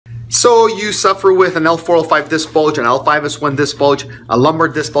So you suffer with an L4 L5 Disc Bulge, an L5 S1 Disc Bulge, a lumbar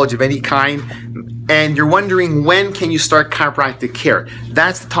disc bulge of any kind, and you're wondering when can you start chiropractic care.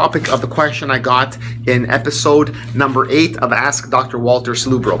 That's the topic of the question I got in episode number 8 of Ask Dr. Walter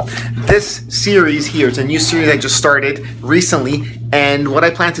Salubro. This series here, it's a new series I just started recently, and what I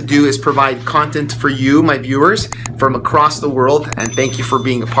plan to do is provide content for you, my viewers, from across the world, and thank you for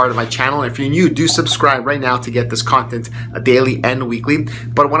being a part of my channel. And if you're new, do subscribe right now to get this content daily and weekly.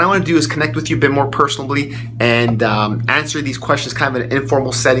 But what I want to do is connect with you a bit more personally and answer these questions kind of in an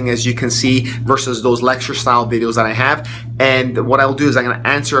informal setting, as you can see, versus those lecture style videos that I have. And what I'll do is I'm going to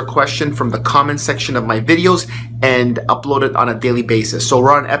answer a question from the comment section of my videos and upload it on a daily basis. So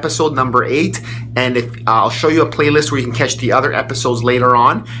we're on episode number 8, and if I'll show you a playlist where you can catch the other episodes later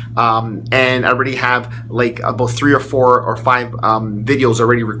on. And I already have like about 3 or 4 or 5 videos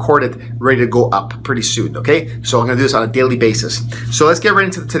already recorded, ready to go up pretty soon. Okay, so I'm going to do this on a daily basis. So let's get right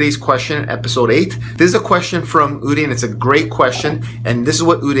into today's question, episode 8. This is a question from Uday, and it's a great question. And this is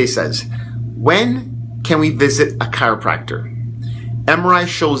what Uday says: when can we visit a chiropractor? MRI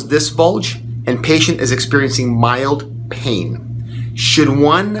shows disc bulge and patient is experiencing mild pain. Should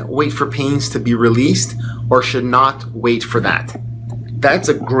one wait for pains to be released or should not wait for that? That's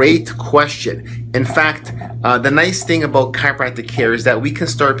a great question. In fact, the nice thing about chiropractic care is that we can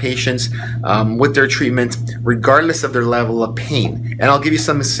start patients with their treatment regardless of their level of pain. And I'll give you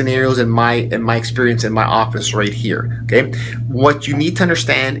some scenarios in my experience in my office right here. Okay, what you need to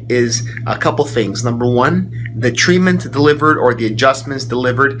understand is a couple things. Number one, the treatment delivered or the adjustments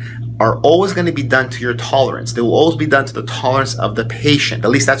delivered are always going to be done to your tolerance. They will always be done to the tolerance of the patient.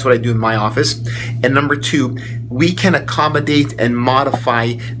 At least that's what I do in my office. And number two, we can accommodate and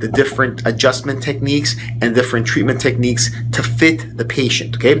modify the different adjustment techniques and different treatment techniques to fit the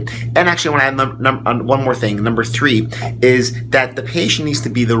patient, okay? And actually, I want to add one more thing. Number 3 is that the patient needs to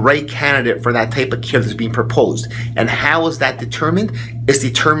be the right candidate for that type of care that's being proposed. And how is that determined? It's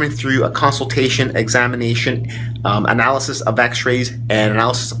determined through a consultation, examination, analysis of x-rays and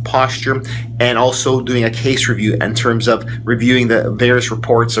analysis of posture, and also doing a case review in terms of reviewing the various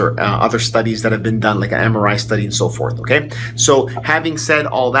reports or other studies that have been done, like an MRI study and so forth. Okay, so having said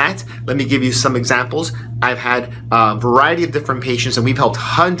all that, let me give you some examples. I've had a variety of different patients, and we've helped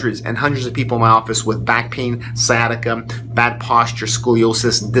hundreds and hundreds of people in my office with back pain, sciatica, bad posture,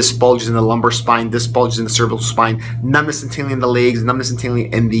 scoliosis, disc bulges in the lumbar spine, disc bulges in the cervical spine, numbness and tingling in the legs, numbness and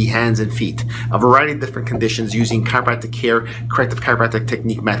tingling in the hands and feet. A variety of different conditions using chiropractic care, corrective chiropractic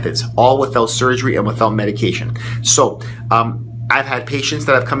technique methods, all without surgery and without medication. So I've had patients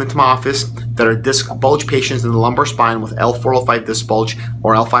that have come into my office that are disc bulge patients in the lumbar spine with L4 L5 Disc Bulge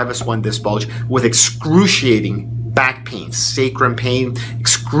or L5 S1 Disc Bulge with excruciating back pain, sacrum pain,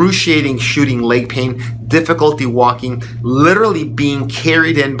 excruciating shooting leg pain, difficulty walking, literally being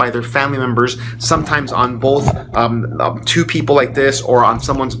carried in by their family members, sometimes on both 2 people like this or on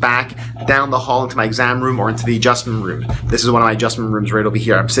someone's back, down the hall into my exam room or into the adjustment room. This is one of my adjustment rooms right over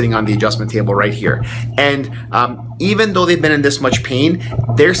here. I'm sitting on the adjustment table right here. And even though they've been in this much pain,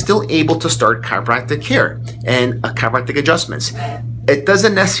 they're still able to start chiropractic care and chiropractic adjustments. It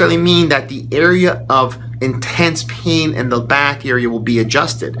doesn't necessarily mean that the area of intense pain in the back area will be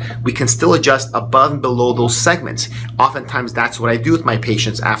adjusted. We can still adjust above and below those segments. Oftentimes that's what I do with my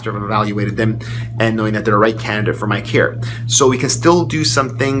patients after I've evaluated them and knowing that they're the right candidate for my care. So we can still do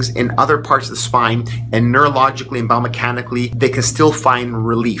some things in other parts of the spine, and neurologically and biomechanically they can still find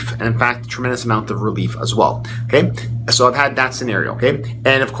relief, and in fact a tremendous amount of relief as well. Okay, so I've had that scenario. Okay,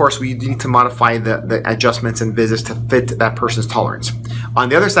 and of course we need to modify the adjustments and visits to fit that person's tolerance. On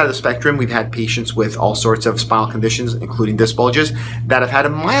the other side of the spectrum, we've had patients with all sorts of spinal conditions, including disc bulges, that have had a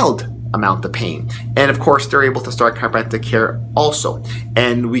mild amount of pain. And of course, they're able to start chiropractic care also.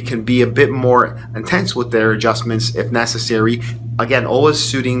 And we can be a bit more intense with their adjustments if necessary. Again, always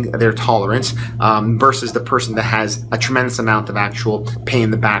suiting their tolerance versus the person that has a tremendous amount of actual pain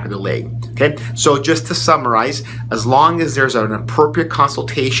in the back of the leg. Okay, so just to summarize, as long as there's an appropriate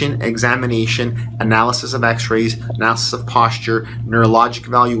consultation, examination, analysis of x-rays, analysis of posture, neurologic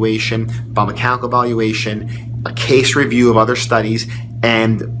evaluation, biomechanical evaluation, a case review of other studies,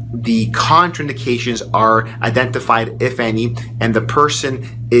 and the contraindications are identified, if any, and the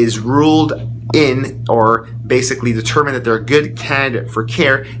person is ruled in or basically determined that they're a good candidate for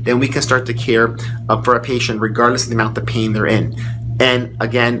care, then we can start the care for a patient regardless of the amount of pain they're in. and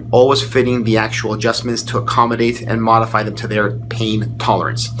again, always fitting the actual adjustments to accommodate and modify them to their pain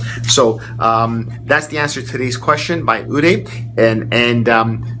tolerance. So that's the answer to today's question by Uday. And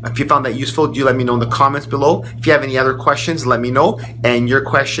if you found that useful, do let me know in the comments below. If you have any other questions, let me know, and your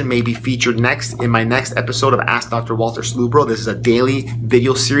question may be featured next in my next episode of Ask Dr. Walter Salubro. This is a daily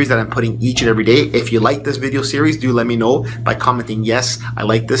video series that I'm putting each and every day. If you like this video series, do let me know by commenting, yes, I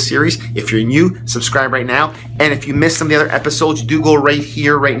like this series. If you're new, subscribe right now. And if you missed some of the other episodes, do go right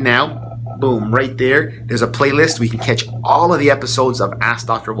here, right now. Boom, right there. There's a playlist. We can catch all of the episodes of Ask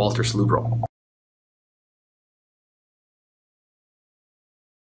Dr. Walter Salubro.